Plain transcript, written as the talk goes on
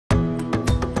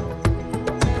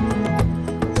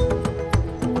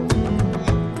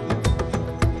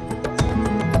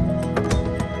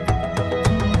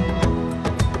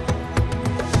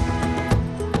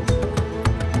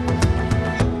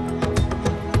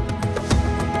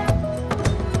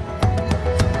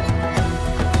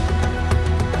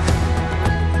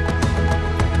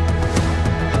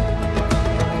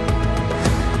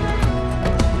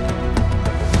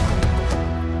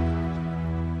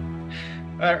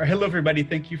Hello, everybody.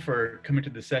 Thank you for coming to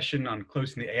the session on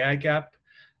closing the AI gap.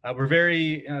 We're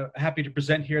very happy to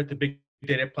present here at the Big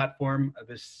Data Platform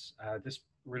this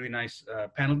really nice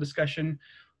panel discussion.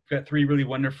 We've got three really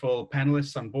wonderful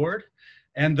panelists on board.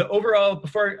 And the overall,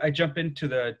 before I jump into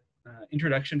the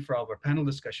introduction for all of our panel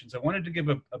discussions, I wanted to give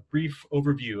a brief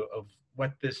overview of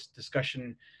what this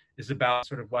discussion is about,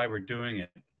 sort of why we're doing it.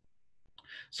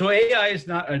 So AI is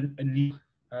not a new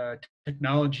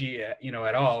technology,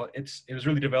 at all. It was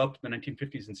really developed in the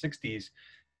 1950s and 60s.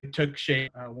 It took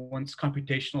shape once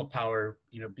computational power,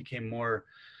 became more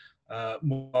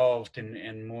evolved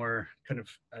and more kind of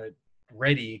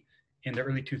ready in the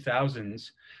early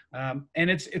 2000s. And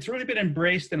it's really been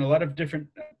embraced in a lot of different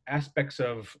aspects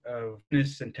of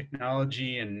business and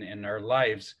technology and our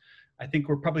lives. I think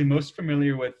we're probably most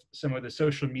familiar with some of the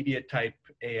social media type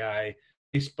AI,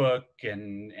 Facebook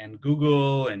and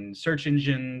Google and search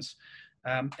engines.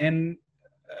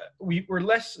 We're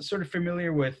less sort of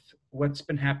familiar with what's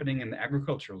been happening in the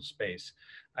agricultural space.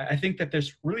 I think that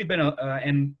there's really been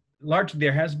and largely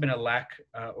there has been a lack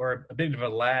or a bit of a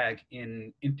lag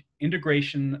in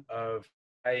integration of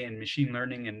AI and machine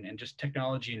learning and just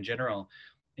technology in general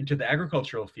into the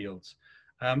agricultural fields.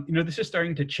 This is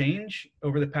starting to change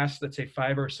over the past, let's say,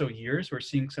 5 or so years. We're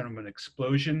seeing sort of an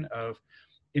explosion of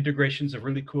integrations of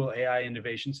really cool AI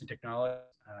innovations and technology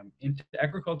into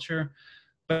agriculture,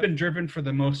 but been driven for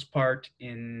the most part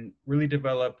in really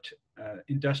developed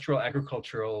industrial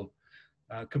agricultural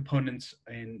components,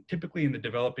 typically in the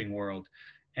developing world.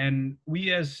 And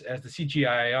we as the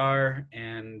CGIAR,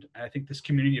 and I think this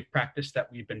community of practice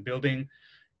that we've been building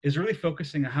is really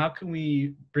focusing on how can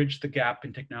we bridge the gap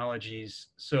in technologies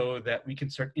so that we can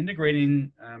start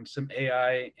integrating some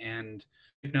AI and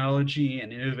technology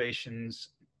and innovations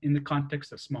in the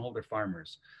context of smallholder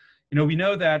farmers. We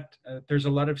know that there's a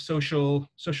lot of social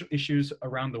issues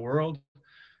around the world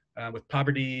with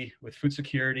poverty, with food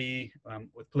security,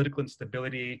 with political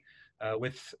instability,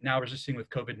 with now we're just seeing with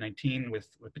COVID-19, with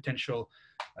potential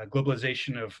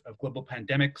globalization of global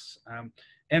pandemics.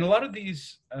 And a lot of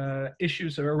these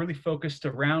issues are really focused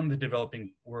around the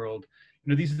developing world.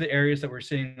 These are the areas that we're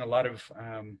seeing a lot of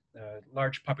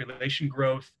large population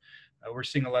growth. We're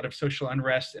seeing a lot of social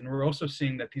unrest, and we're also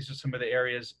seeing that these are some of the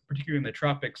areas, particularly in the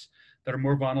tropics, that are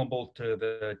more vulnerable to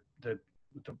the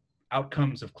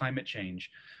outcomes of climate change.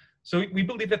 So we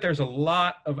believe that there's a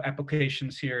lot of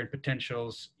applications here and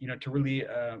potentials, to really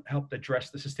help address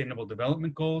the Sustainable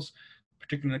Development Goals,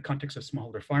 particularly in the context of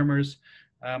smallholder farmers.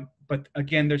 But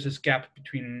again, there's this gap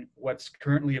between what's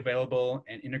currently available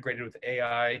and integrated with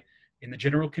AI in the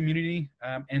general community,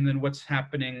 and then what's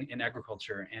happening in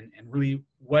agriculture, and really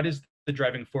what is the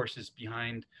driving forces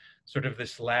behind sort of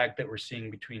this lag that we're seeing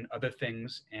between other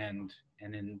things and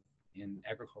in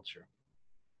agriculture.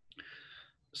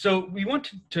 So we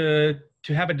wanted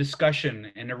to have a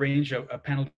discussion and arrange a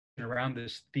panel around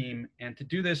this theme. And to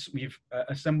do this, we've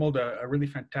assembled a really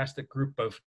fantastic group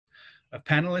of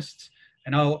panelists,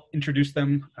 and I'll introduce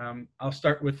them. I'll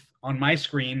start with, on my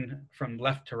screen, from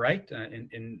left to right,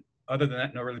 in other than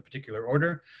that, no really particular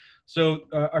order. So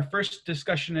our first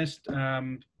discussionist,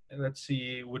 let's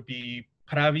see, would be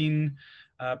Praveen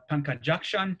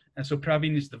Pankajaksh. And so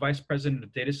Praveen is the Vice President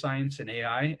of Data Science and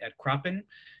AI at Cropin.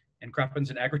 And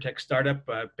Cropin's an agri-tech startup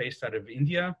based out of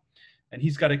India. And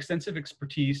he's got extensive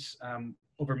expertise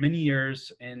over many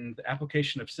years in the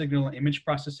application of signal and image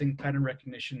processing, pattern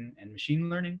recognition, and machine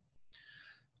learning.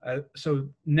 So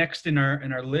next in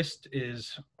our list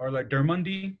is Orla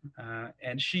Dermondy,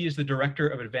 and she is the Director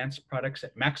of Advanced Products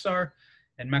at Maxar.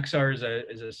 And Maxar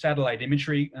is a satellite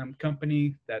imagery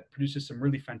company that produces some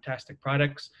really fantastic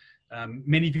products.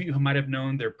 Many of you who might have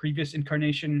known their previous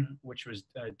incarnation, which was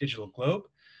Digital Globe.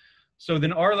 So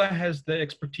then Orla has the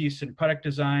expertise in product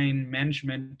design,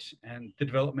 management, and the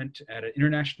development at an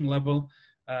international level.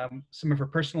 Some of her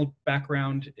personal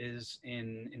background is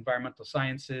in environmental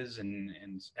sciences and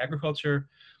agriculture.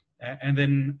 And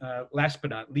then last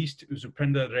but not least is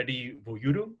Upendra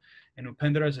Vuyyuru. And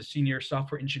Upendra is a senior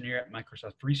software engineer at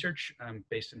Microsoft Research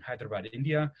based in Hyderabad,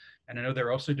 India. And I know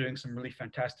they're also doing some really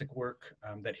fantastic work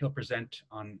that he'll present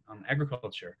on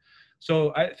agriculture.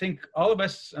 So I think all of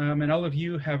us and all of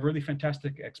you have really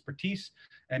fantastic expertise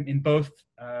in both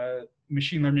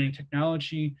machine learning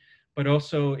technology, but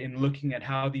also in looking at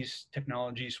how these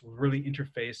technologies will really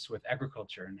interface with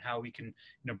agriculture and how we can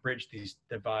bridge these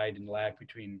divide and lag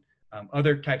between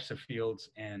other types of fields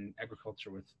and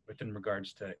agriculture within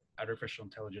regards to artificial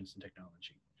intelligence and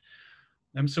technology.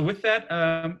 So with that,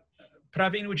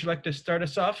 Praveen, would you like to start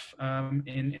us off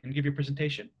and give your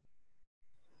presentation?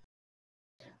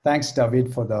 Thanks,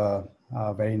 David, for the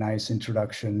very nice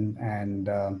introduction. And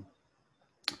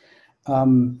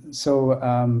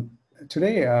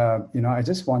Today, I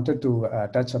just wanted to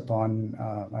touch upon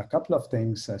a couple of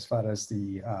things as far as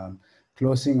the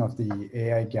closing of the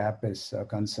AI gap is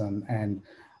concerned. And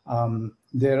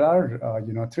there are,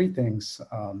 three things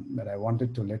that I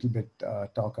wanted to a little bit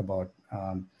talk about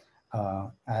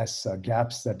as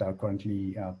gaps that are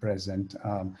currently present.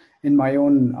 In my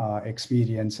own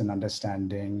experience and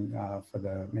understanding for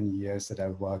the many years that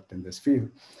I've worked in this field,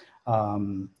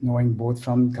 knowing both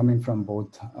coming from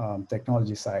both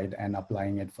technology side and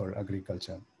applying it for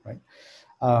agriculture, right?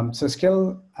 So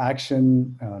skill,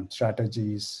 action,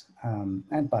 strategies,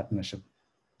 and partnership,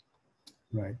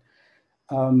 right?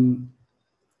 I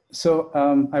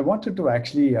wanted to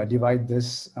actually divide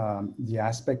this, the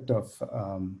aspect of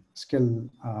skill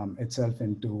itself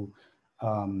into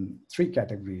three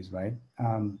categories, right?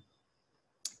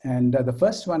 The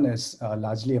first one is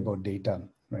largely about data,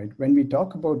 right? When we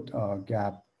talk about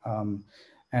gap,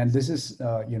 and this is,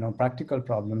 practical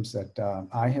problems that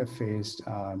I have faced,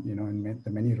 in the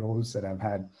many roles that I've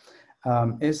had,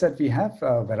 is that we have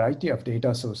a variety of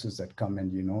data sources that come in.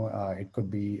 It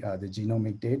could be the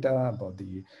genomic data about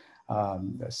the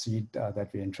seed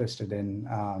that we're interested in,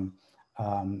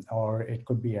 or it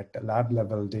could be at lab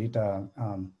level data.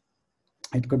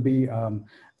 It could be at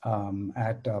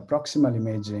proximal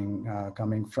imaging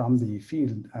coming from the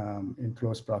field in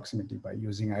close proximity by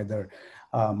using either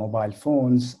mobile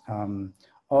phones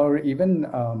or even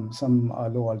some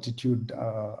low altitude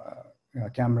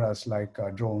cameras like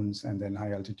drones, and then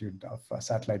high altitude of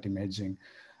satellite imaging,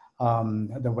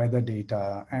 the weather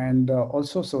data, and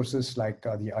also sources like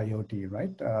the IoT,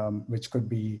 right? Which could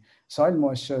be soil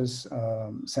moistures,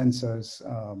 sensors,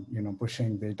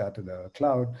 pushing data to the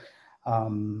cloud,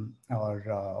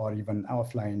 or even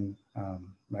offline,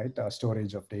 right?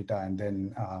 Storage of data and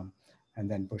then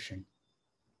pushing.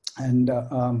 And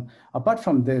apart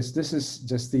from this is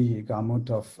just the gamut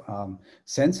of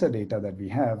sensor data that we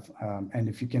have. And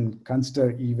if you can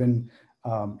consider even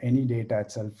any data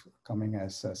itself coming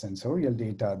as sensorial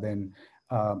data, then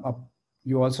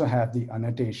you also have the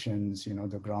annotations,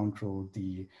 the ground truth,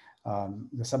 the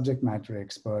subject matter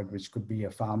expert, which could be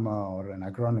a farmer or an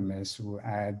agronomist, who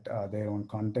add their own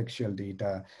contextual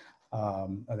data,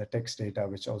 the text data,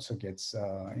 which also gets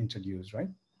introduced, right?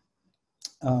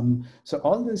 So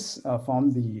all this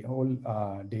form the whole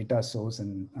data source,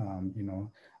 and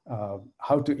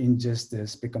how to ingest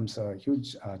this becomes a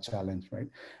huge challenge, right?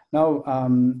 Now,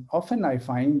 often I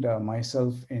find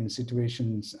myself in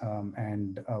situations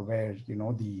where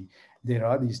there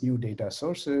are these new data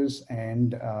sources,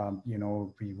 and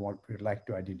we'd like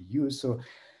to ideally use. So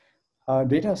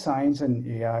data science and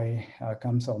AI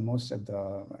comes almost at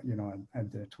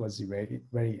towards the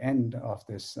very end of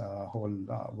this whole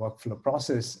workflow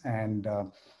process, and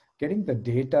getting the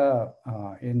data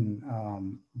in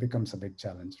becomes a big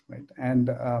challenge, right?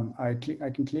 And I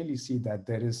can clearly see that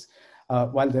there is,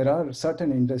 while there are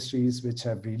certain industries which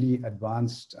have really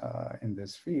advanced in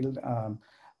this field,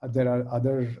 there are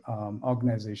other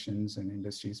organizations and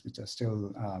industries which are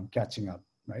still catching up,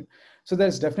 right? So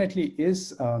there's definitely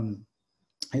is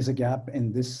a gap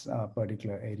in this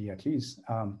particular area, at least,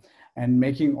 and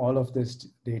making all of this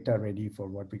data ready for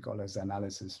what we call as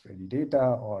analysis ready data,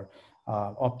 or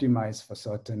optimized for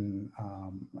certain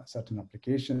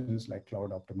applications like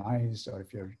cloud optimized, or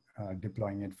if you're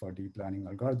deploying it for deep learning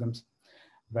algorithms,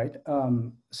 right?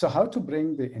 So how to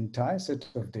bring the entire set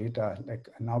of data, like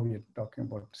now we are talking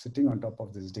about sitting on top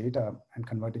of this data and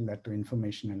converting that to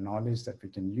information and knowledge that we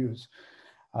can use,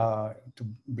 to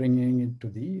bringing it to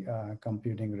the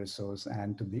computing resource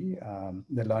and to the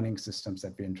learning systems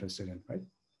that we're interested in, right?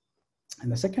 And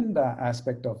the second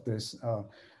aspect of this,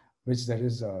 which there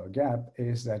is a gap,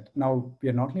 is that now we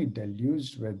are not only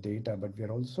deluged with data, but we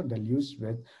are also deluged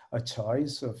with a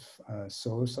choice of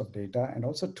source of data and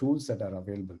also tools that are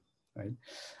available, right?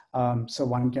 So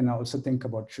one can also think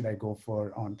about, should I go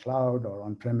for on cloud or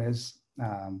on premise?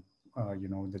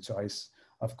 The choice,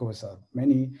 of course, are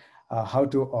many. How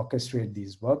to orchestrate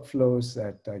these workflows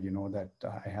that, that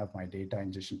I have my data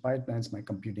ingestion pipelines, my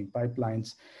computing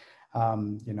pipelines,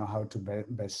 how to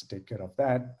best take care of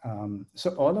that.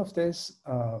 So all of this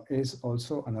is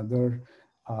also another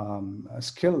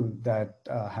skill that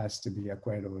has to be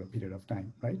acquired over a period of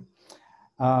time, right?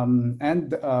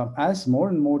 As more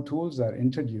and more tools are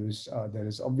introduced, there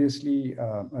is obviously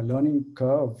a learning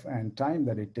curve and time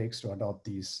that it takes to adopt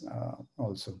these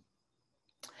also.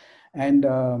 And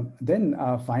then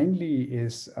finally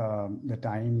is the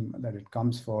time that it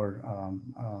comes for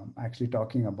actually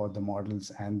talking about the models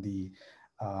and the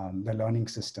the learning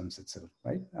systems itself,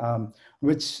 right?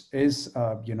 Which is,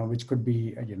 which could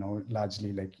be,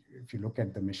 largely like if you look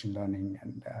at the machine learning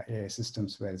and AI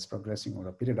systems where it's progressing over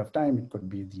a period of time, it could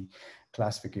be the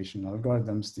classification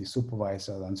algorithms, the supervised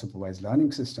or unsupervised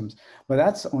learning systems. But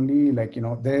that's only like,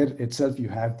 there itself you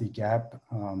have the gap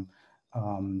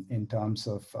in terms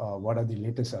of what are the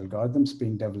latest algorithms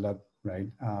being developed, right?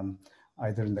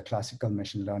 Either in the classical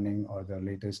machine learning or the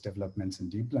latest developments in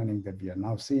deep learning that we are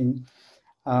now seeing.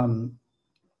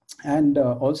 And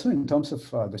also in terms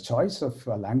of the choice of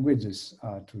languages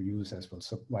to use as well.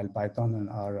 So while Python and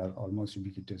R are almost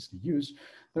ubiquitously used,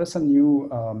 there are some new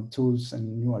tools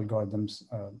and new algorithms,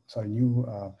 new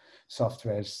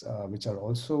softwares which are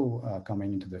also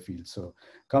coming into the field. So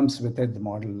comes with it the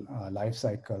model life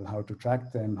cycle, how to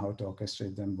track them, how to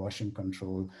orchestrate them, version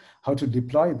control, how to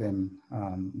deploy them,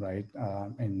 right,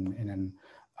 in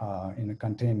a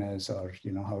containers, or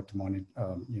how to monitor,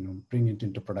 bring it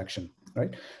into production,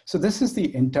 right? So this is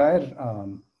the entire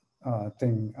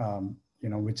thing,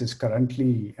 which is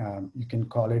currently, you can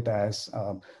call it as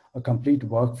a complete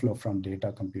workflow from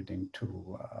data computing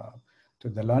to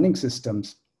the learning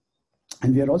systems.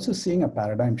 And we are also seeing a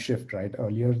paradigm shift, right?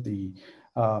 Earlier,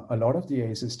 a lot of the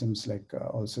AI systems, like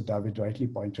also David rightly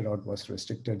pointed out, was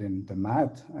restricted in the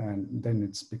math, and then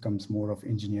it becomes more of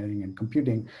engineering and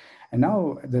computing. And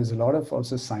now there's a lot of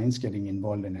also science getting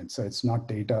involved in it. So it's not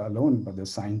data alone, but the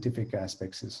scientific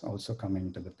aspects is also coming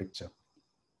into the picture.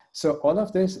 So all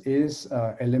of this is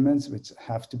elements which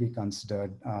have to be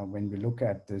considered when we look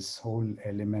at this whole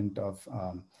element of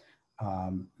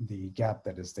the gap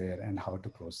that is there and how to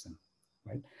close them,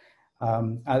 right?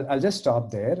 I'll just stop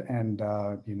there and,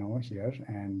 here,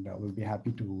 and we'll be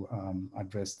happy to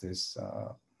address this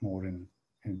more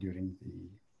during the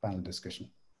panel discussion.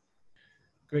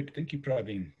 Great, thank you,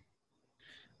 Praveen.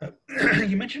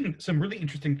 You mentioned some really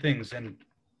interesting things, and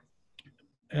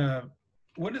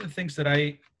one of the things that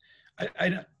I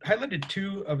highlighted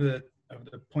two of the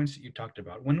points that you talked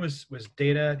about. One was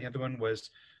data, the other one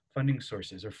was funding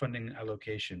sources or funding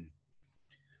allocation.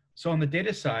 So on the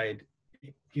data side,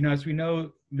 as we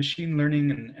know, machine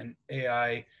learning and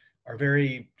AI are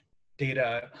very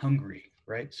data hungry,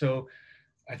 right? So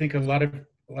I think a lot of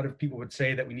people would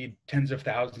say that we need tens of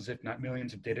thousands, if not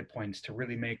millions, of data points to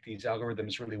really make these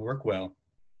algorithms really work well.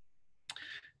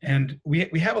 And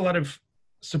we have a lot of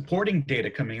supporting data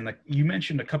coming in. Like you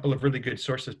mentioned a couple of really good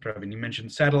sources, Praveen. You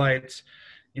mentioned satellites,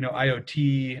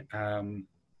 IoT,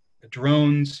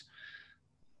 drones.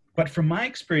 But from my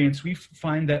experience, we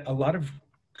find that a lot of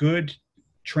good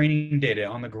training data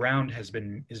on the ground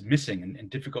is missing and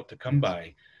difficult to come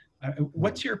by.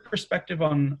 What's your perspective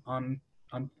on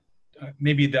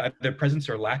maybe the presence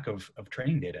or lack of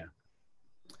training data?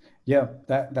 Yeah,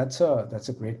 that's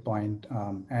a great point,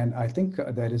 and I think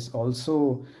there is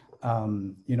also,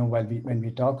 when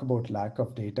we talk about lack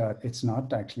of data, it's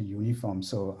not actually uniform.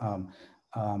 So,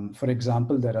 for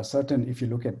example, there are certain, if you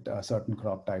look at certain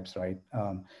crop types, right,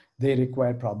 they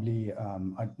require probably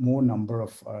a more number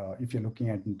of, if you're looking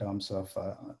at in terms of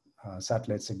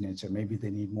satellite signature, maybe they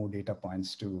need more data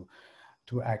points to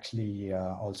actually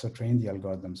also train the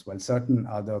algorithms, while certain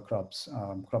other crops,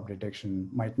 crop detection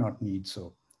might not need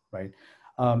so, right?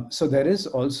 So there is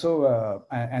also,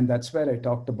 and that's where I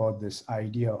talked about this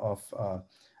idea of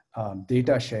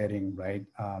data sharing, right?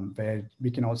 Where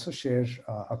we can also share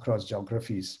across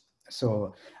geographies.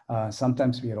 So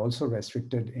sometimes we are also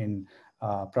restricted in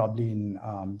probably in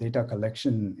data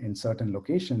collection in certain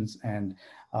locations. And,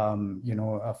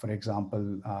 for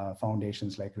example,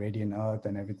 foundations like Radiant Earth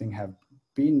and everything have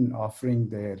been offering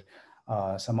their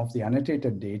some of the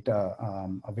annotated data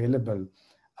available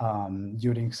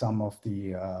during some of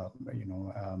the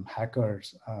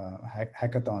hackathons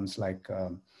like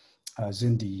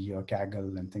Zindi or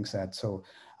Kaggle and things like that. So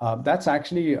that's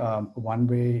actually one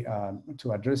way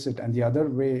to address it, and the other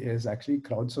way is actually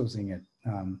crowdsourcing it,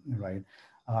 right?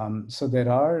 So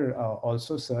there are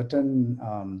also certain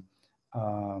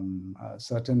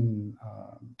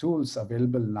tools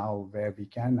available now where we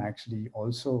can actually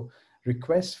also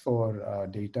request for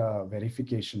data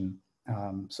verification.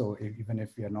 So even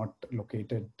if we are not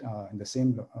located in the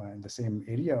same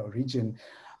area or region,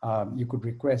 you could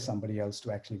request somebody else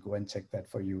to actually go and check that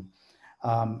for you,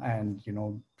 and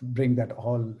bring that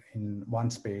all in one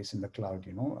space in the cloud.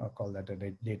 Call that a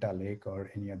data lake or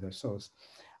any other source.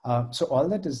 So all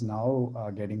that is now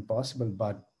getting possible,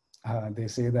 but they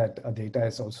say that data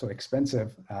is also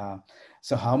expensive.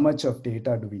 So how much of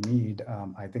data do we need?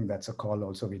 I think that's a call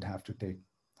also we'd have to take.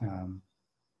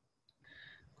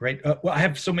 Great. Well, I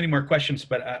have so many more questions,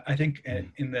 but I think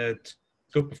in the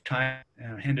scope of time,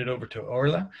 hand it over to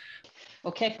Orla.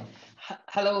 Okay.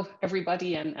 Hello,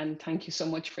 everybody, and thank you so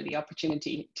much for the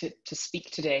opportunity to speak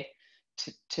today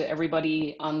to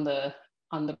everybody on the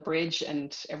bridge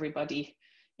and everybody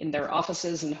in their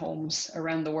offices and homes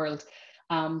around the world.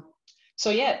 So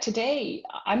yeah, today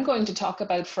I'm going to talk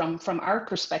about from our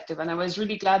perspective, and I was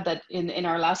really glad that in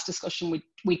our last discussion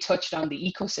we touched on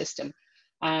the ecosystem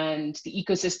and the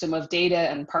ecosystem of data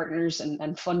and partners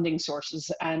and funding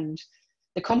sources. And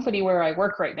the company where I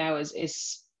work right now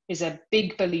is a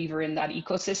big believer in that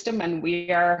ecosystem, and we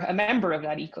are a member of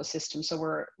that ecosystem.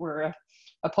 So we're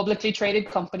a publicly traded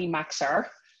company, Maxar.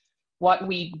 What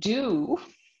we do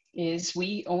is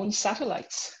we own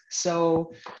satellites.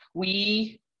 So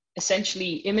we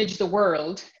essentially image the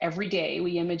world every day.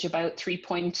 We image about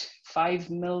 3.5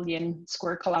 million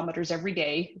square kilometers every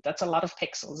day. That's a lot of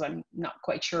pixels. I'm not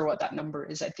quite sure what that number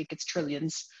is. I think it's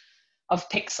trillions of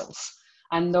pixels.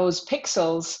 And those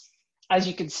pixels, as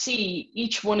you can see,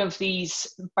 each one of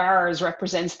these bars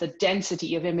represents the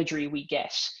density of imagery we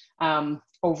get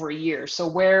over a year.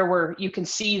 So you can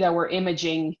see that we're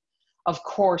imaging, of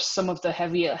course, some of the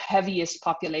heaviest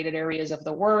populated areas of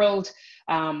the world.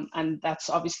 And that's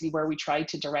obviously where we try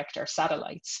to direct our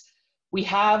satellites. We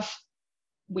have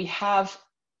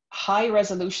high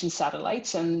resolution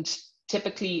satellites, and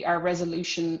typically our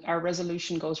resolution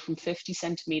goes from 50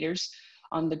 centimeters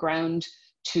on the ground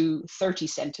to 30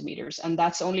 centimeters. And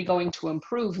that's only going to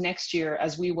improve next year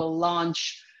as we will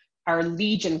launch our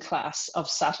Legion class of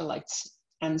satellites.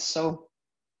 And so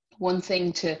one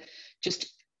thing to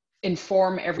just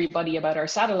inform everybody about our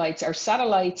satellites,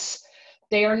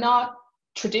 they are not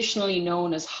traditionally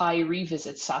known as high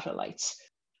revisit satellites.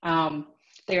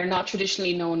 They are not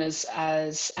traditionally known as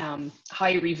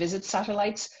high revisit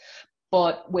satellites.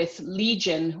 But with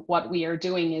Legion, what we are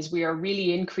doing is we are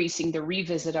really increasing the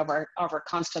revisit of our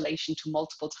constellation to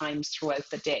multiple times throughout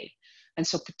the day. And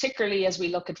so particularly as we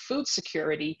look at food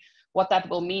security, what that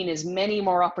will mean is many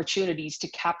more opportunities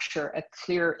to capture a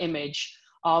clear image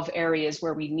of areas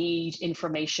where we need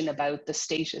information about the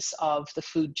status of the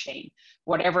food chain,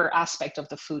 whatever aspect of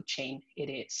the food chain it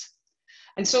is.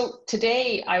 And so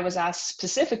today I was asked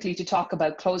specifically to talk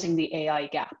about closing the AI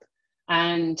gap.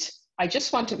 And I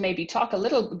just want to maybe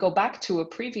go back to a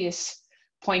previous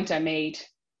point I made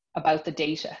about the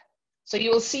data. So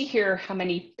you will see here how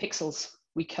many pixels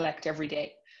we collect every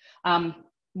day.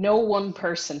 No one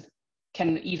person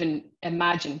can even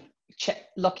imagine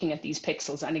looking at these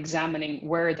pixels and examining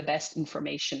where the best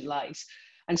information lies.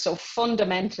 And so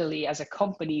fundamentally, as a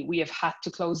company, we have had to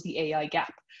close the AI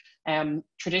gap.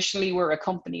 Traditionally, we're a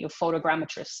company of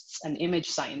photogrammetrists and image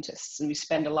scientists, and we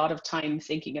spend a lot of time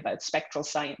thinking about spectral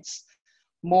science.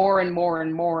 More and more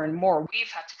and more and more,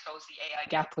 we've had to close the AI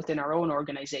gap within our own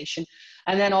organization,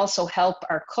 and then also help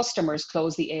our customers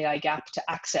close the AI gap to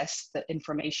access the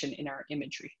information in our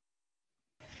imagery.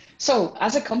 So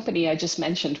as a company, I just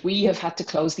mentioned, we have had to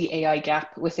close the AI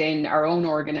gap within our own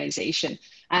organization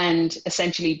and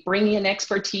essentially bring in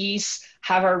expertise,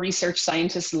 have our research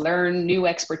scientists learn new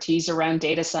expertise around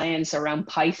data science, around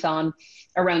Python,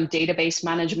 around database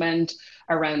management,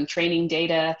 around training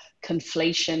data,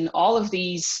 conflation, all of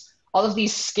these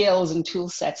skills and tool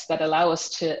sets that allow us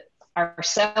to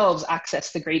ourselves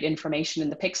access the great information in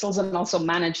the pixels and also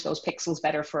manage those pixels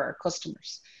better for our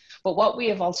customers. But what we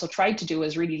have also tried to do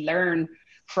is really learn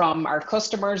from our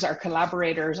customers, our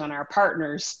collaborators, and our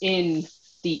partners in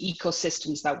the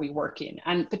ecosystems that we work in.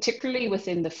 And particularly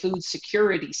within the food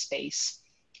security space,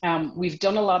 we've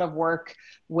done a lot of work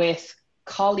with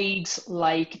colleagues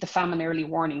like the famine early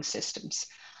warning systems.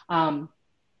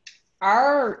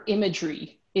 Our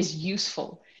imagery is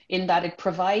useful in that it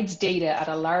provides data at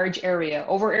a large area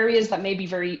over areas that may be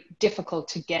very difficult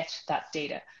to get that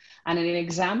data. And an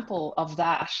example of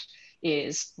that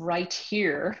is right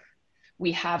here.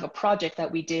 We have a project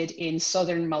that we did in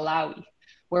southern Malawi,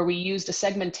 where we used a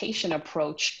segmentation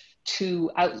approach to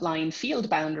outline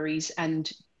field boundaries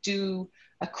and do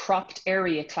a cropped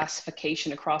area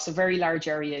classification across a very large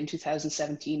area in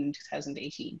 2017 and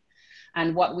 2018.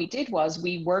 And what we did was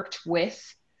we worked with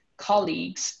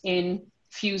colleagues in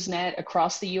FuseNet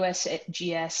across the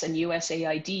USGS and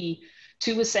USAID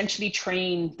to essentially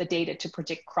train the data to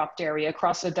predict cropped area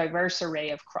across a diverse array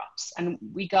of crops. And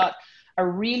we got a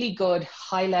really good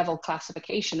high-level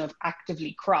classification of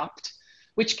actively cropped,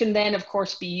 which can then, of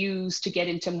course, be used to get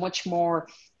into much more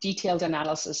detailed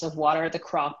analysis of what are the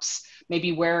crops,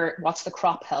 maybe what's the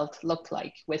crop health look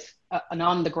like with an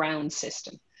on-the-ground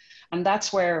system. And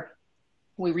that's where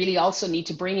we really also need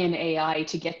to bring in AI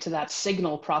to get to that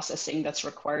signal processing that's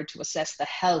required to assess the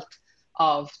health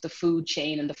of the food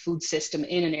chain and the food system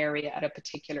in an area at a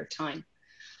particular time.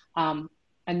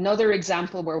 Another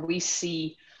example where we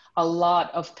see a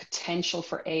lot of potential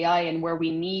for AI, and where we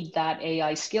need that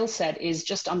AI skill set is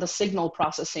just on the signal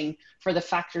processing for the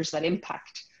factors that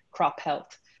impact crop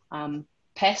health.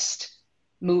 Pest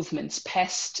movements,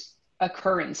 pest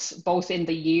occurrence, both in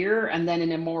the year and then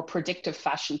in a more predictive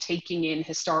fashion, taking in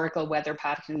historical weather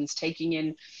patterns, taking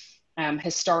in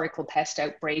historical pest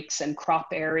outbreaks and crop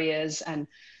areas, and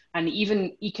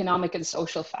even economic and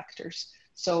social factors.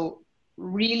 So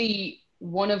really,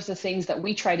 one of the things that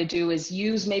we try to do is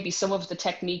use maybe some of the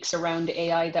techniques around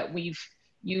AI that we've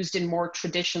used in more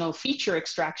traditional feature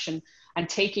extraction, and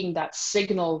taking that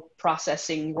signal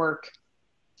processing work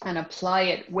and apply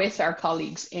it with our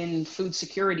colleagues in food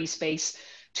security space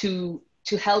to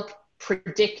help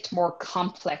predict more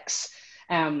complex,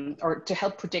 or to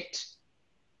help predict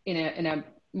in a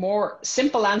more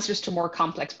simple answers to more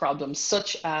complex problems,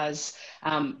 such as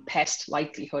pest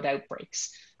likelihood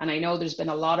outbreaks. And I know there's been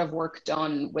a lot of work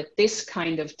done with this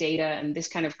kind of data and this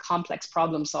kind of complex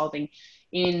problem solving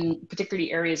in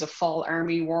particularly areas of fall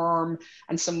armyworm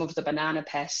and some of the banana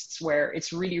pests, where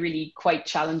it's really, really quite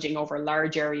challenging over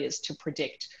large areas to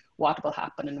predict what will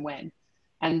happen and when.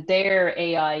 And their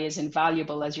AI is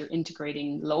invaluable as you're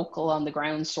integrating local on the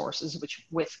ground sources, which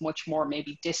with much more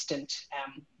maybe distant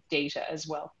data as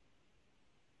well.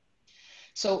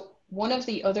 So one of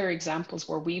the other examples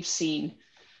where we've seen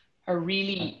a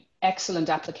really excellent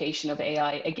application of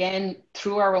AI, again,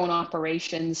 through our own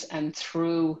operations and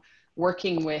through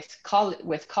working with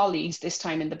colleagues, this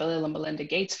time in the Bill and Melinda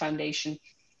Gates Foundation,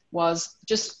 was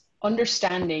just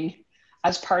understanding,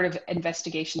 as part of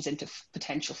investigations into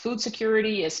potential food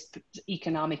security, as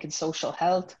economic and social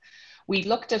health, we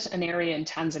looked at an area in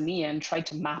Tanzania and tried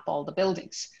to map all the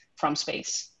buildings from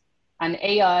space. And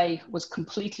AI was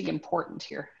completely important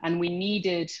here. And we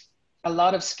needed a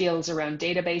lot of skills around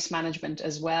database management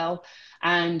as well,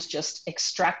 and just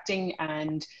extracting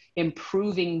and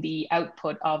improving the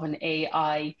output of an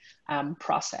AI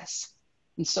process.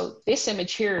 And so this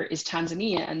image here is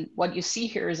Tanzania, and what you see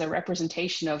here is a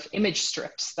representation of image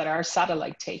strips that our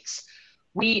satellite takes.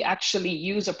 We actually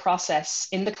use a process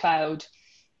in the cloud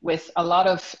with a lot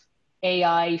of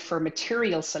AI for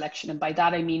material selection, and by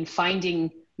that I mean finding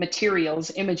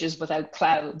materials, images without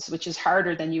clouds, which is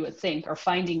harder than you would think, or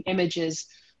finding images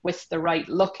with the right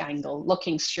look angle,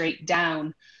 looking straight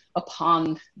down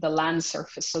upon the land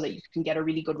surface so that you can get a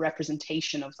really good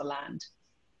representation of the land.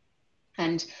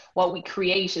 And what we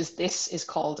create is, this is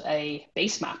called a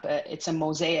base map. It's a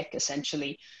mosaic,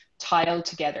 essentially, tiled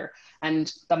together.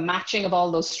 And the matching of all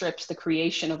those strips, the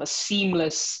creation of a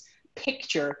seamless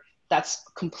picture that's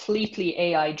completely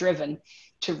AI driven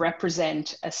to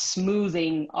represent a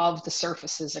smoothing of the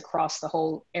surfaces across the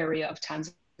whole area of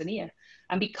Tanzania.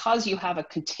 And because you have a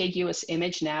contiguous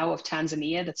image now of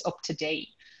Tanzania that's up to date,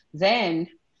 then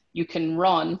you can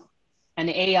run an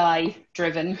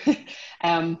AI-driven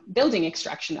building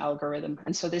extraction algorithm.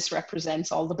 And so this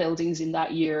represents all the buildings in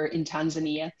that year in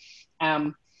Tanzania.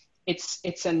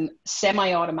 It's a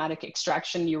semi-automatic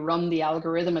extraction. You run the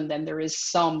algorithm, and then there is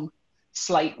some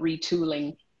slight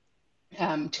retooling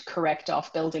to correct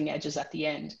off building edges at the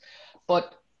end.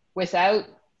 But without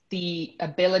the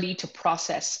ability to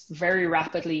process very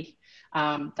rapidly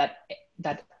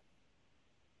that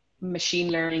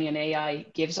machine learning and AI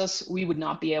gives us, we would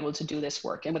not be able to do this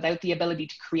work. And without the ability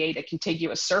to create a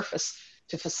contiguous surface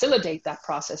to facilitate that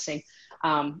processing,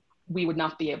 we would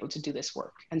not be able to do this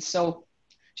work. And so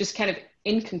just kind of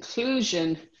in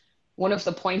conclusion, one of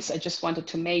the points I just wanted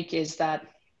to make is that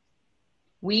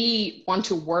we want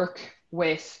to work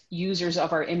with users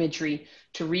of our imagery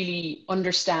to really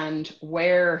understand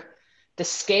where the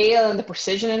scale and the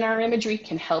precision in our imagery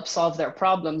can help solve their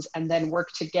problems, and then work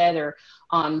together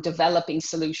on developing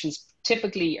solutions,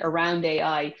 typically around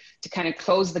AI, to kind of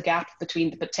close the gap between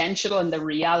the potential and the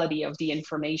reality of the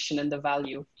information and the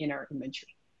value in our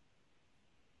imagery.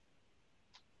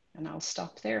 And I'll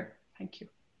stop there. Thank you.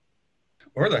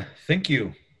 Orla, thank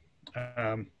you.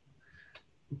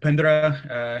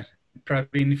 Upendra,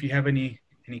 Praveen, if you have any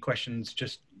questions,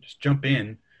 just jump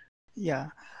in. Yeah,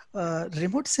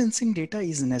 remote sensing data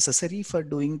is necessary for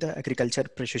doing the agriculture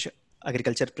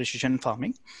precision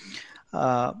farming.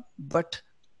 But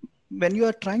when you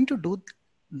are trying to do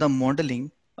the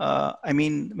modeling, I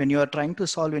mean, when you are trying to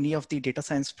solve any of the data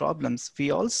science problems,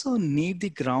 we also need the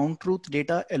ground truth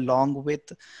data along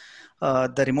with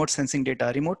the remote sensing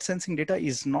data. Remote sensing data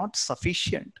is not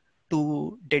sufficient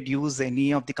to deduce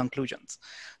any of the conclusions.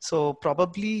 So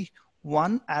probably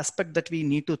one aspect that we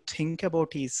need to think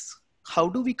about is, how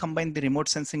do we combine the remote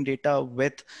sensing data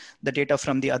with the data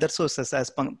from the other sources, as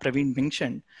Praveen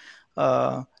mentioned,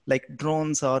 like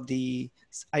drones or the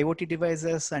IoT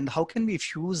devices, and how can we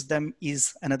fuse them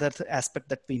is another aspect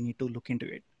that we need to look into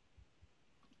it.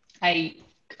 I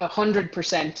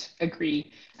 100%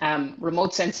 agree.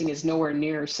 Remote sensing is nowhere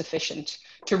near sufficient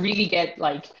to really get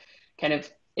like kind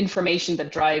of information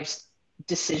that drives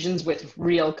decisions with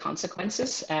real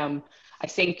consequences. I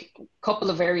think a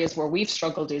couple of areas where we've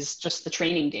struggled is just the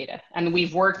training data. And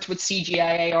we've worked with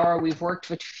CGIAR, we've worked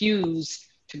with Fuse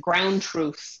to ground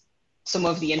truth some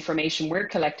of the information we're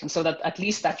collecting so that at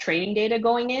least that training data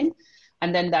going in.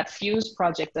 And then that Fuse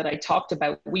project that I talked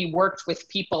about, we worked with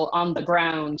people on the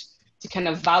ground to kind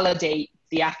of validate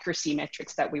the accuracy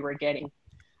metrics that we were getting.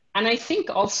 And I think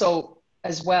also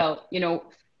as well, you know,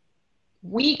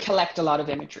 we collect a lot of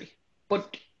imagery,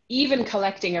 but even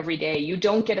collecting every day, you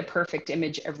don't get a perfect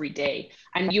image every day.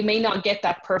 And you may not get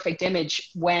that perfect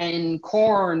image when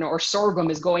corn or sorghum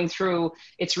is going through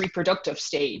its reproductive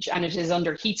stage and it is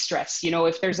under heat stress. You know,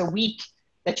 if there's a week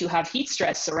that you have heat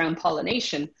stress around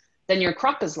pollination, then your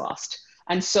crop is lost.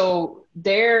 And so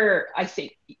there, I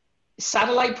think,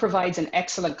 satellite provides an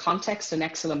excellent context, an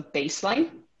excellent baseline,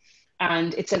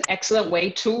 and it's an excellent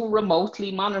way to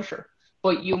remotely monitor.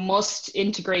 But you must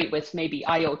integrate with maybe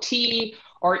IoT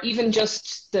or even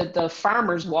just the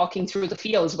farmers walking through the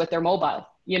fields with their mobile.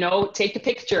 You know, take a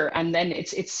picture, and then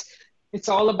it's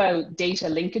all about data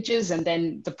linkages and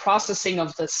then the processing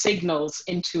of the signals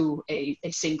into a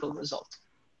single result.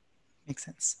 Makes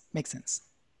sense. Makes sense.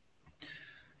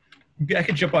 I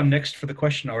could jump on next for the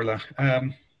question, Orla.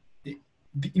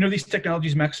 You know, these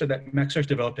technologies that Maxar is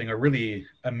developing are really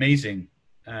amazing,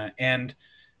 and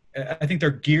I think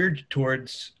they're geared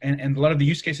towards, and a lot of the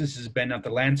use cases has been at the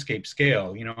landscape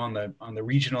scale, you know, on the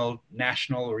regional,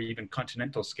 national, or even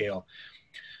continental scale.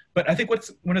 But I think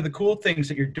what's one of the cool things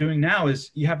that you're doing now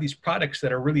is you have these products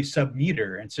that are really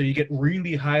sub-meter, and so you get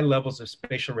really high levels of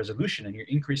spatial resolution, and you're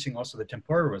increasing also the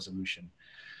temporal resolution.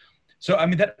 So, I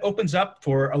mean, that opens up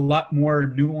for a lot more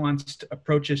nuanced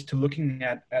approaches to looking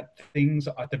at things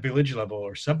at the village level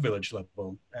or sub-village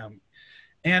level.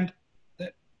 And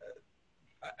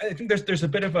I think there's a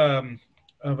bit of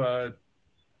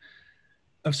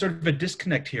sort of a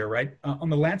disconnect here, right?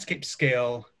 On the landscape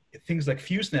scale, things like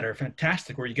FuseNet are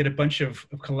fantastic, where you get a bunch of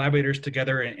collaborators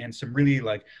together and some really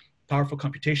like powerful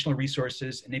computational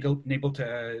resources and able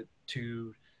to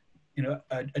you know,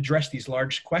 address these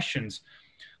large questions.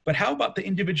 But how about the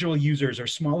individual users or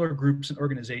smaller groups and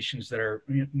organizations that are,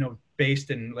 you know,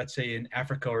 based in, let's say, in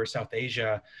Africa or South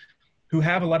Asia, who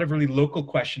have a lot of really local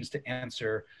questions to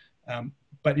answer,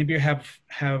 but maybe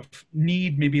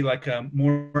need maybe like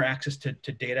more access to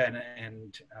data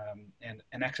and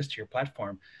access to your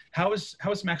platform? How is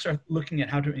Maxar looking at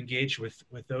how to engage with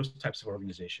those types of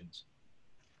organizations?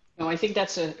 No, I think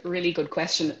that's a really good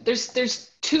question.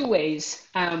 There's two ways.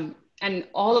 And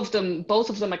both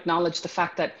of them acknowledge the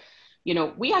fact that, you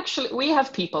know, we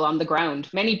have people on the ground,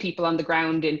 many people on the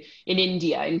ground in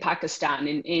India, in Pakistan,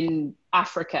 in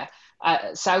Africa,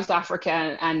 South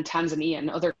Africa and Tanzania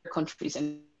and other countries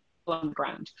on the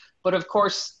ground. But of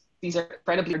course, these are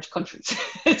incredibly large countries.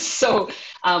 So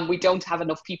we don't have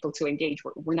enough people to engage.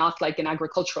 We're not like an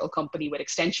agricultural company with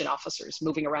extension officers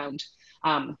moving around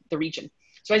the region.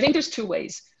 So I think there's two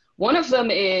ways. One of them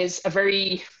is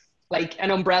like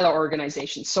an umbrella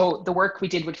organization. So the work we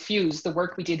did with Fuse, the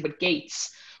work we did with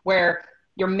Gates, where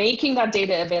you're making that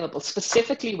data available.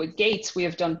 Specifically with Gates, we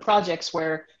have done projects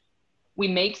where we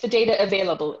make the data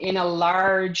available in a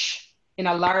large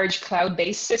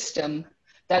cloud-based system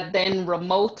that then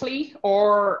remotely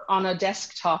or on a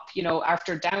desktop, you know,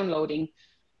 after downloading,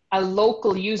 a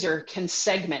local user can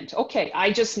segment. Okay, I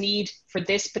just need for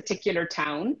this particular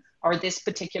town or this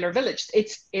particular village.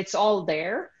 It's all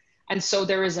there. And so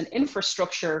there is an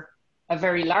infrastructure, a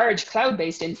very large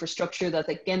cloud-based infrastructure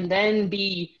that can then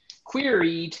be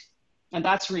queried. And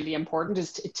that's really important,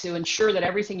 is to ensure that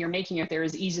everything you're making out there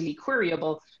is easily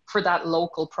queryable for that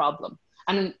local problem.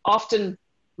 And often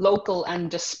local and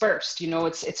dispersed, you know,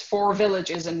 it's 4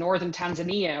 villages in northern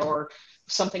Tanzania or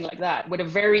something like that with a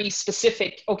very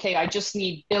specific, okay, I just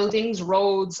need buildings,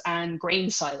 roads, and grain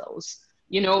silos,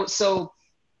 you know, so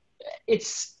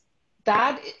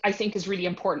that I think is really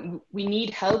important. We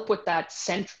need help with that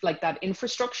that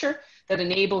infrastructure that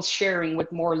enables sharing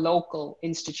with more local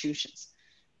institutions.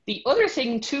 The other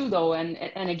thing too, though, and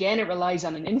again, it relies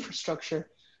on an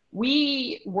infrastructure.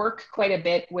 We work quite a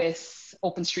bit with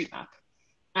OpenStreetMap,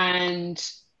 and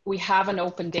we have an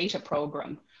open data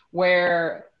program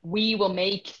where we will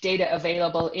make data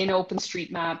available in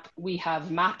OpenStreetMap. We have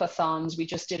mapathons. We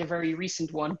just did a very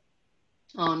recent one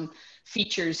on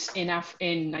features in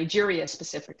Nigeria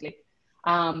specifically.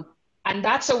 And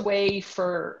that's a way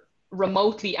for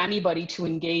remotely anybody to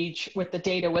engage with the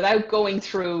data without going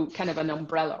through kind of an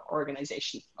umbrella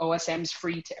organization. OSM's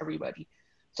free to everybody.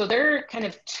 So there are kind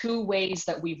of two ways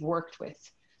that we've worked with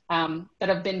that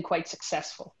have been quite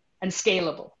successful and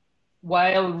scalable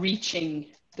while reaching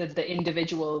the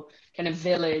individual kind of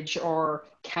village or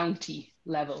county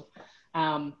level.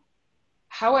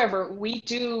 However, we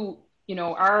do, you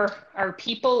know, our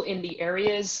people in the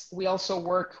areas, we also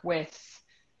work with,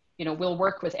 you know, we'll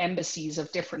work with embassies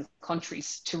of different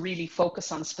countries to really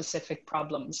focus on specific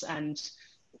problems. And,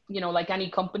 you know, like any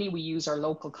company, we use our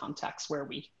local contacts where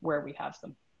we have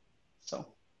them. So,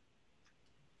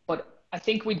 but I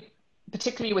think we,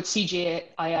 particularly with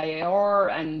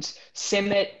CGIAR and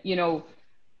CIMIT, you know,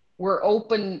 we're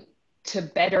open to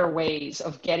better ways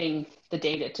of getting the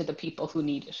data to the people who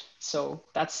need it. So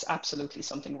that's absolutely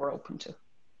something we're open to.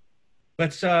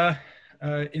 Let's,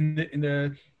 in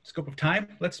the scope of time,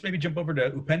 let's maybe jump over to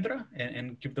Upendra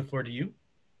and give the floor to you.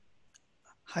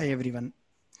 Hi, everyone.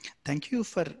 Thank you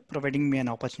for providing me an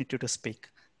opportunity to speak.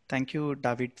 Thank you,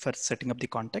 David, for setting up the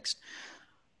context.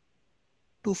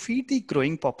 To feed the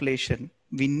growing population,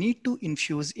 we need to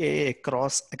infuse AI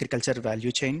across agriculture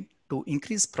value chain to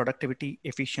increase productivity,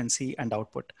 efficiency, and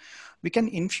output. We can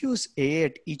infuse AI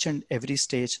at each and every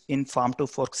stage in farm to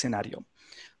fork scenario.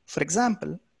 For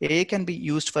example, AI can be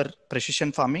used for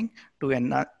precision farming to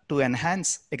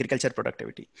enhance agriculture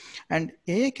productivity. And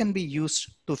AI can be used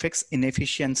to fix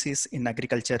inefficiencies in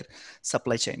agriculture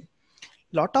supply chain.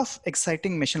 Lot of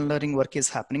exciting machine learning work is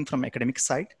happening from academic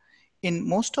side. In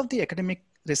most of the academic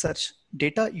research,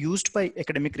 data used by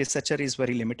academic researcher is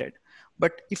very limited.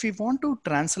 But if we want to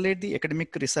translate the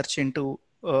academic research into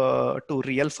to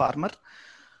real farmer,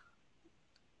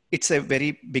 it's a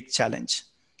very big challenge.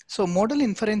 So model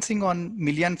inferencing on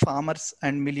million farmers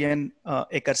and million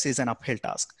acres is an uphill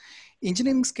task.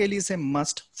 Engineering scale is a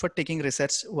must for taking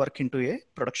research work into a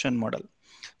production model.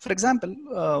 For example,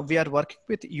 we are working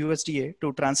with USDA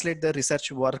to translate the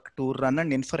research work to run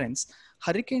an inference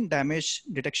hurricane damage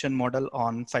detection model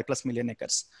on 5+ million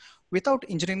acres. Without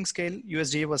engineering scale,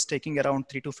 USDA was taking around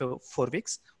 3 to 4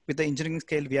 weeks. With the engineering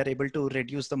scale, we are able to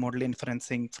reduce the model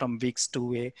inferencing from weeks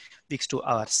to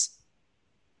hours.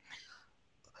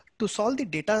 To solve the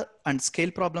data and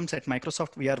scale problems at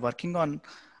Microsoft, we are working on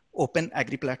Open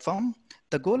Agri platform.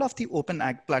 The goal of the Open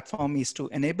Ag platform is to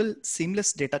enable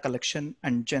seamless data collection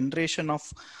and generation of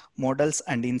models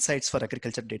and insights for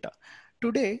agriculture data.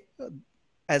 Today,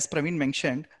 as Praveen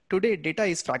mentioned, today data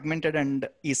is fragmented and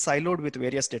is siloed with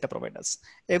various data providers.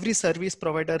 Every service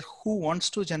provider who wants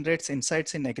to generate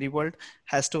insights in agri world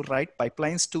has to write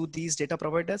pipelines to these data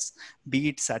providers, be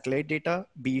it satellite data,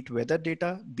 be it weather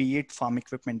data, be it farm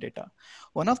equipment data.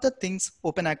 One of the things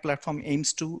Open Ag platform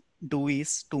aims to do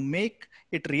is to make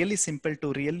it really simple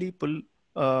to really pull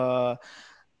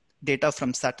data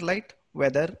from satellite,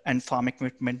 weather, and farm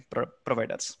equipment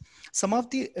providers. Some of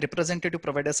the representative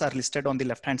providers are listed on the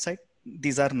left-hand side.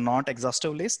 These are not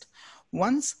exhaustive list.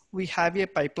 Once we have a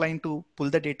pipeline to pull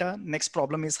the data, next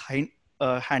problem is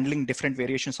handling different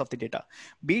variations of the data,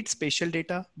 be it spatial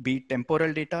data, be it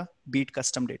temporal data, be it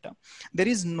custom data. There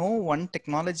is no one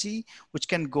technology which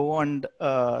can go and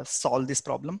solve this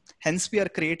problem. Hence, we are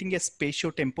creating a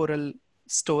spatio-temporal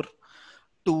store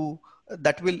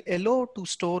that will allow to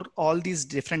store all these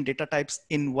different data types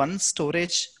in one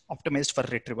storage optimized for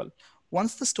retrieval.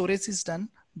 Once the storage is done,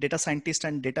 data scientists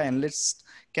and data analysts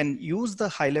can use the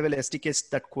high-level SDKs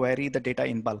that query the data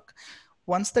in bulk.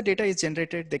 Once the data is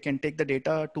generated, they can take the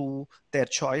data to their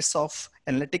choice of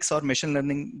analytics or machine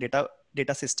learning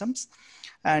data systems.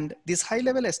 And these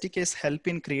high-level SDKs help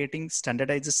in creating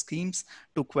standardized schemes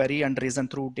to query and reason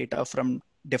through data from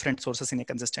different sources in a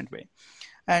consistent way.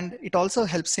 And it also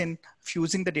helps in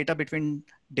fusing the data between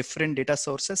different data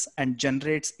sources and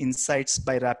generates insights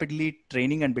by rapidly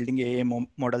training and building AI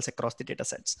models across the data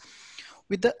sets.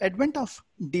 With the advent of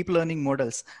deep learning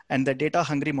models and the data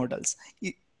hungry models,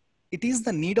 it is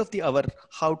the need of the hour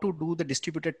how to do the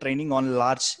distributed training on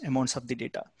large amounts of the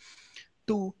data.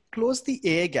 To close the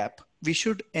AI gap, we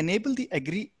should enable the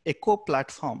Agri Echo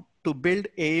platform to build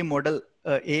AI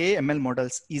ML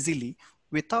models easily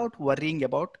without worrying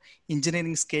about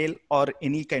engineering scale or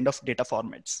any kind of data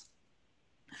formats.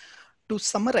 To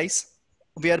summarize,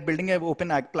 we are building an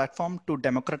Open Ag platform to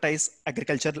democratize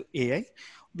agricultural AI.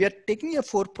 We are taking a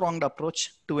four-pronged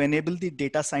approach to enable the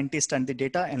data scientists and the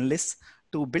data analysts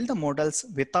to build the models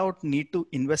without need to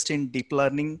invest in deep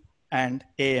learning and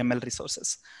AI ML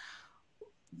resources.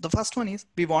 The first one is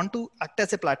we want to act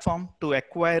as a platform to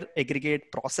acquire,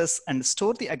 aggregate, process, and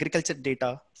store the agriculture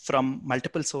data from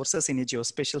multiple sources in a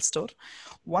geospatial store.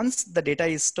 Once the data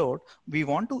is stored, we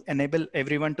want to enable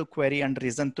everyone to query and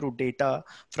reason through data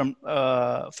from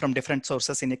different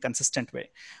sources in a consistent way.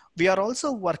 We are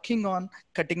also working on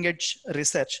cutting edge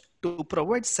research to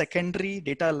provide secondary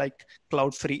data like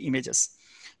cloud-free images.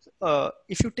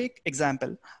 If you take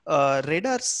example,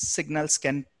 radar signals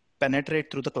can penetrate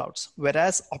through the clouds,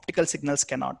 whereas optical signals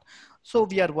cannot. So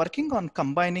we are working on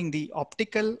combining the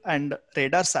optical and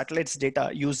radar satellites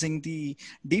data using the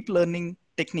deep learning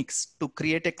techniques to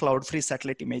create a cloud-free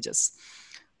satellite images.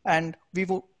 And we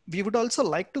would also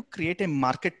like to create a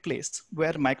marketplace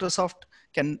where Microsoft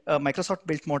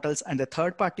built models and the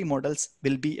third-party models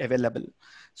will be available.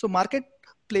 So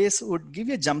marketplace would give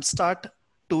a jump start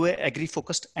to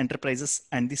agri-focused enterprises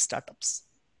and the startups.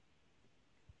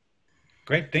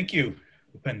 Great, thank you,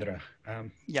 Upendra.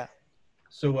 Yeah.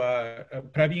 So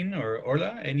Praveen or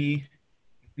Orla, any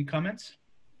comments?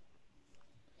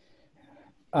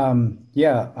 In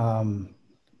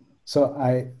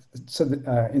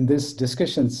this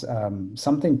discussions,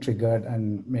 something triggered,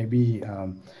 and maybe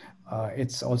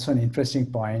it's also an interesting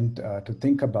point to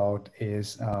think about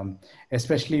is,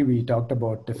 especially we talked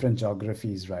about different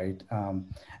geographies, right?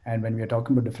 And when we are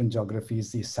talking about different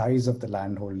geographies, the size of the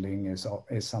land holding is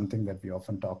something that we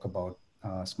often talk about,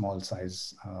 small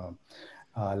size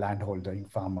landholding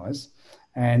farmers.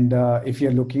 And if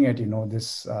you're looking at,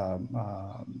 this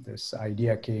this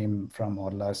idea came from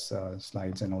Orla's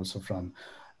slides and also from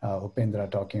Upendra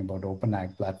talking about Open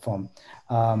Ag platform,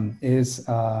 is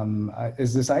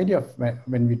this idea of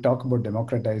when we talk about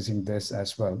democratizing this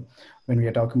as well, when we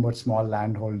are talking about small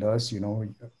landholders,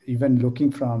 even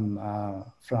looking from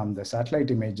the satellite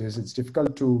images, it's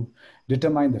difficult to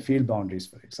determine the field boundaries,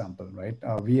 for example, right?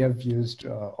 We have used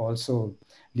also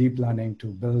deep learning to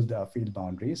build field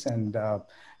boundaries, and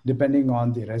depending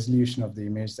on the resolution of the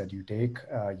image that you take,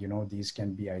 these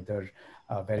can be either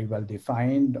very well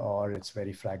defined or it's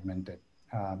very fragmented,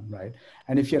 right?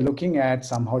 And if you're looking at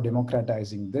somehow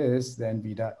democratizing this, then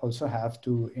we also have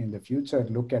to, in the future,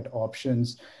 look at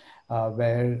options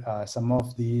where some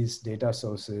of these data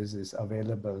sources is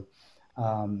available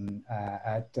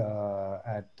at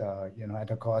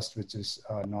a cost which is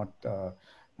not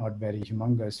very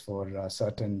humongous for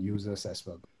certain users as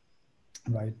well.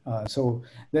 Right. So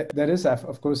there is,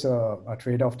 of course, a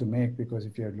trade-off to make, because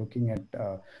if you're looking at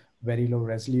very low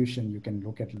resolution, you can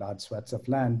look at large swaths of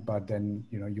land, but then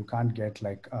you can't get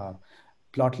like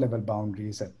plot level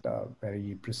boundaries at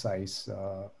very precise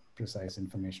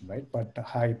information, right? But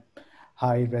high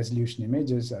resolution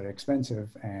images are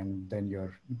expensive, and then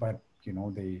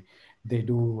they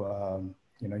do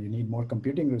you need more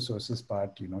computing resources,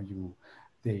 but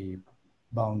the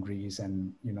boundaries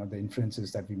and the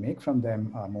inferences that we make from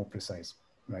them are more precise,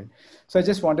 right? So I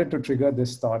just wanted to trigger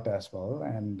this thought as well,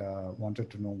 and wanted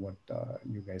to know what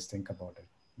you guys think about it.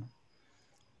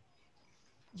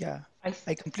 Yeah,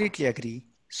 I completely agree.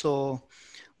 So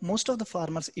most of the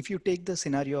farmers, if you take the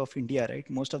scenario of India, right,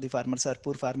 most of the farmers are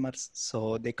poor farmers,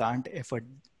 so they can't afford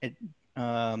it.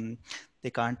 They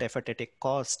can't afford at a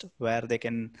cost where they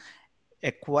can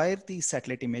acquire the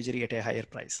satellite imagery at a higher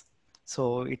price.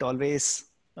 So it always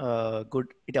a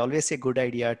good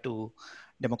idea to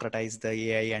democratize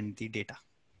the AI and the data.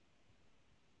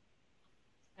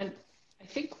 And I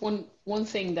think one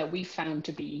thing that we found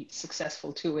to be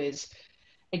successful too is,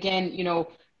 again,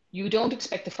 you don't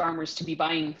expect the farmers to be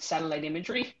buying satellite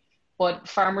imagery, but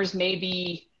farmers may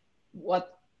be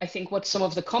what some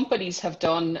of the companies have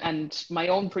done, and my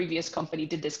own previous company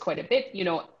did this quite a bit,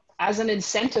 as an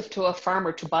incentive to a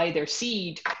farmer to buy their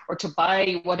seed or to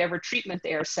buy whatever treatment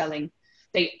they are selling,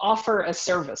 they offer a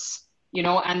service,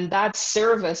 and that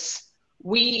service,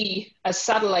 we as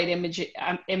satellite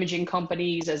imaging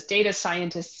companies, as data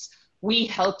scientists, we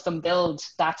help them build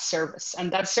that service.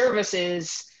 And that service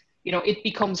is, it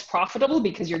becomes profitable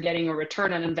because you're getting a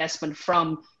return on investment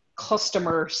from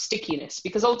customer stickiness,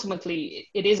 because ultimately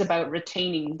it is about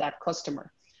retaining that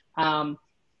customer. I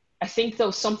think though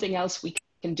something else we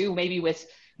can do maybe with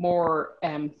more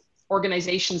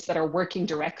organizations that are working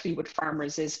directly with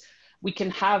farmers is we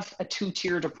can have a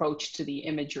two-tiered approach to the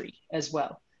imagery as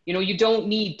well. You don't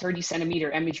need 30 centimeter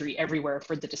imagery everywhere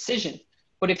for the decision,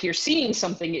 but if you're seeing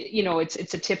something,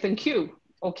 it's a tip and cue.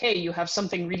 Okay, you have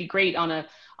something really great on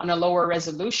a lower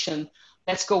resolution.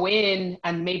 Let's go in,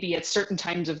 and maybe at certain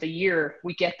times of the year,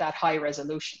 we get that high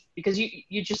resolution, because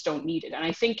you just don't need it. And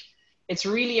I think it's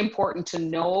really important to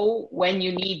know when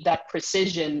you need that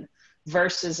precision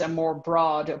versus a more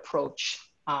broad approach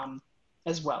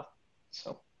as well.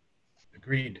 So,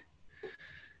 agreed.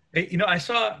 I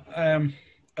saw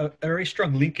a very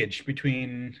strong linkage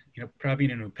between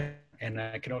Praveen and Upendra, and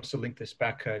I can also link this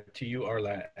back to you,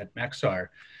 Orla, at Maxar.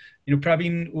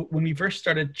 Praveen, when we first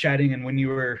started chatting, and when you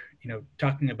were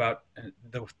talking about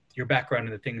your background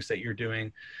and the things that you're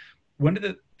doing, one of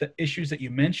the issues that you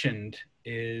mentioned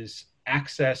is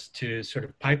access to sort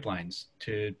of pipelines,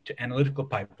 to analytical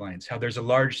pipelines, how there's a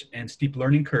large and steep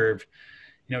learning curve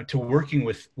to working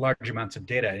with large amounts of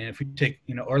data. And if we take,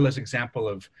 Orla's example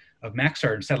of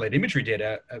Maxar and satellite imagery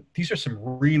data, these are some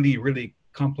really, really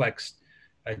complex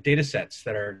data sets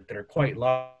that are quite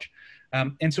large.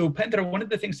 And so, Upendra, one of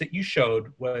the things that you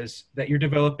showed was that you're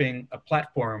developing a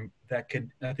platform that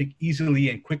could, I think, easily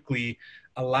and quickly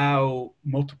allow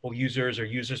multiple users, or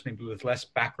users maybe with less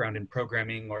background in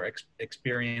programming or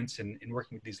experience in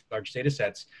working with these large data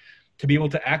sets, to be able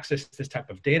to access this type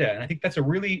of data. And I think that's a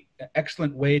really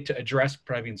excellent way to address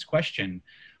Praveen's question,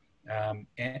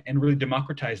 and really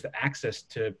democratize the access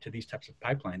to these types of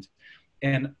pipelines.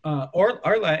 And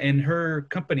Orla and her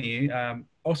company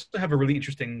also have a really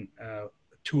interesting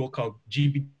tool called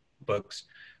GB Books,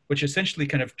 which essentially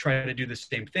kind of try to do the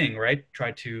same thing, right?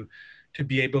 Try to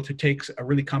be able to take a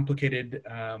really complicated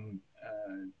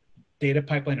data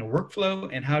pipeline and workflow,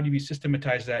 and how do we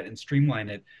systematize that and streamline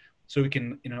it so we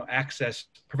can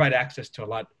provide access to a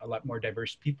lot more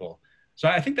diverse people. So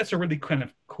I think that's a really kind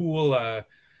of cool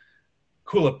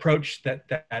approach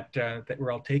that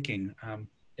we're all taking.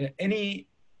 Is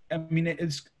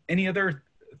any other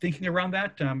thinking around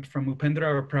that from Upendra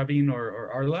or Praveen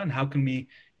or Orla, and how can we,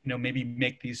 maybe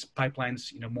make these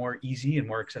pipelines, more easy and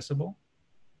more accessible?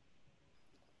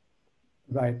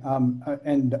 Right,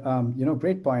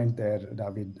 great point there,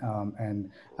 David.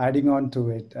 And adding on to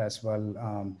it as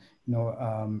well,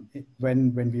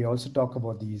 when we also talk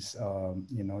about these,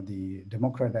 the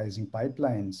democratizing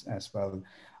pipelines as well,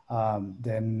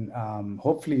 then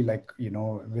hopefully,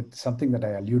 with something that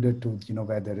I alluded to,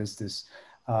 where there is this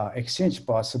exchange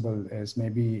possible, is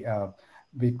maybe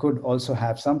we could also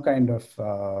have some kind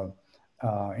of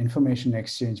information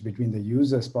exchange between the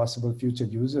users, possible future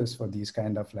users for these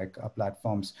kind of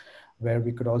platforms, where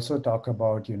we could also talk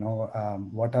about,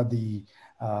 what are the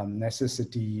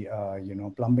necessity,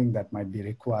 plumbing that might be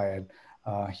required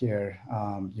here,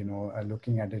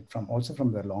 looking at it from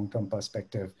the long-term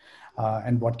perspective,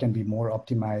 and what can be more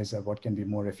optimized, or what can be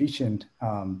more efficient.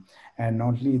 And not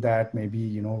only that,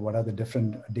 maybe, what are the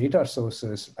different data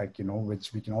sources,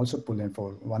 which we can also pull in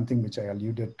for. One thing which I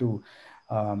alluded to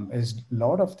is a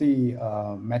lot of the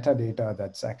metadata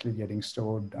that's actually getting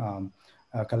stored,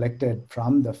 collected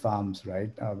from the farms,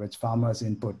 right, which farmers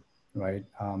input, right,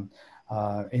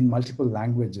 in multiple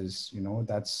languages.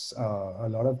 That's a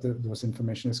lot of those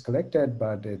information is collected,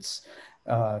 but it's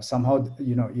somehow,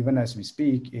 even as we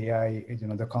speak, AI,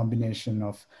 the combination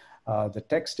of the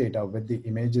text data with the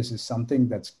images is something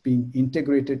that's being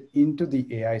integrated into the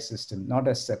AI system, not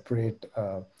as separate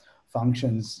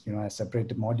functions, as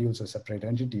separate modules or separate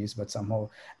entities, but somehow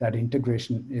that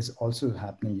integration is also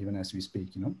happening even as we speak,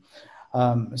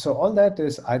 So all that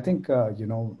is, I think,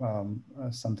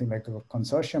 something like a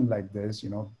consortium like this,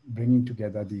 bringing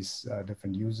together these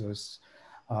different users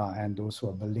and those who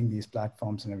are building these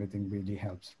platforms and everything really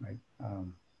helps, right?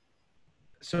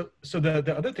 So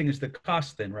the other thing is the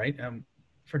cost then, right?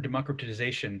 For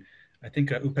democratization, I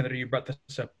think Upendra, you brought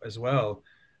this up as well.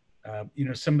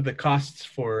 Some of the costs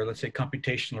for, let's say,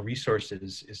 computational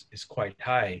resources is quite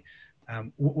high.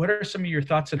 What are some of your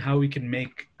thoughts on how we can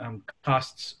make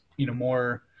costs,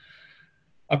 more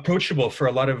approachable for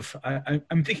a lot of,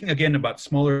 I'm thinking again about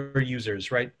smaller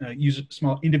users, right?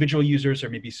 Small individual users, or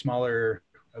maybe smaller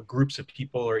groups of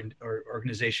people or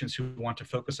organizations who want to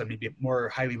focus on maybe more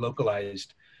highly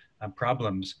localized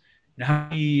problems. How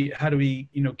do we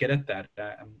get at that?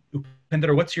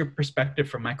 Upendra, what's your perspective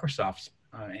from Microsoft's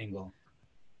angle?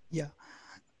 Yeah,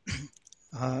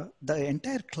 the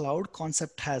entire cloud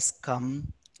concept has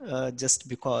come just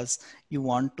because you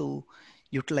want to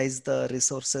utilize the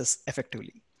resources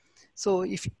effectively. So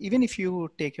even if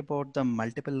you take about the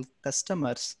multiple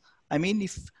customers, I mean,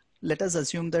 let us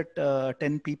assume that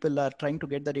 10 people are trying to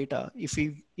get the data. If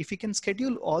we can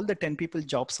schedule all the 10 people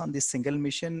jobs on this single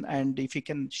mission, and if we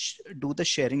can do the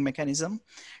sharing mechanism,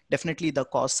 definitely the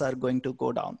costs are going to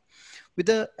go down. With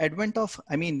the advent of,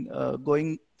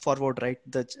 going forward, right,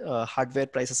 the hardware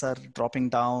prices are dropping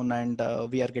down, and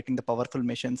we are getting the powerful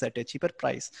machines at a cheaper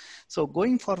price. So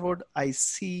going forward, I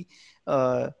see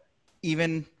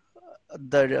even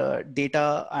the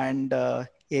data and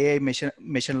AI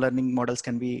machine learning models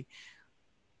can be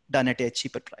done at a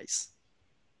cheaper price.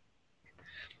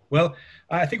 Well,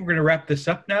 I think we're going to wrap this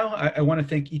up now. I want to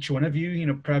thank each one of you,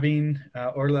 Praveen,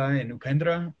 Orla, and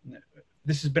Upendra.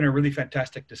 This has been a really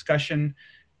fantastic discussion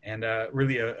and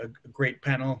really a great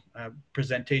panel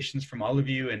presentations from all of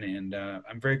you. And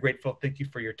I'm very grateful. Thank you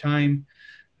for your time.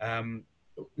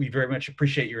 We very much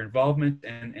appreciate your involvement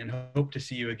and hope to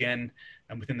see you again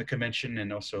within the convention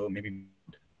and also maybe.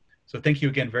 So thank you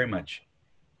again very much.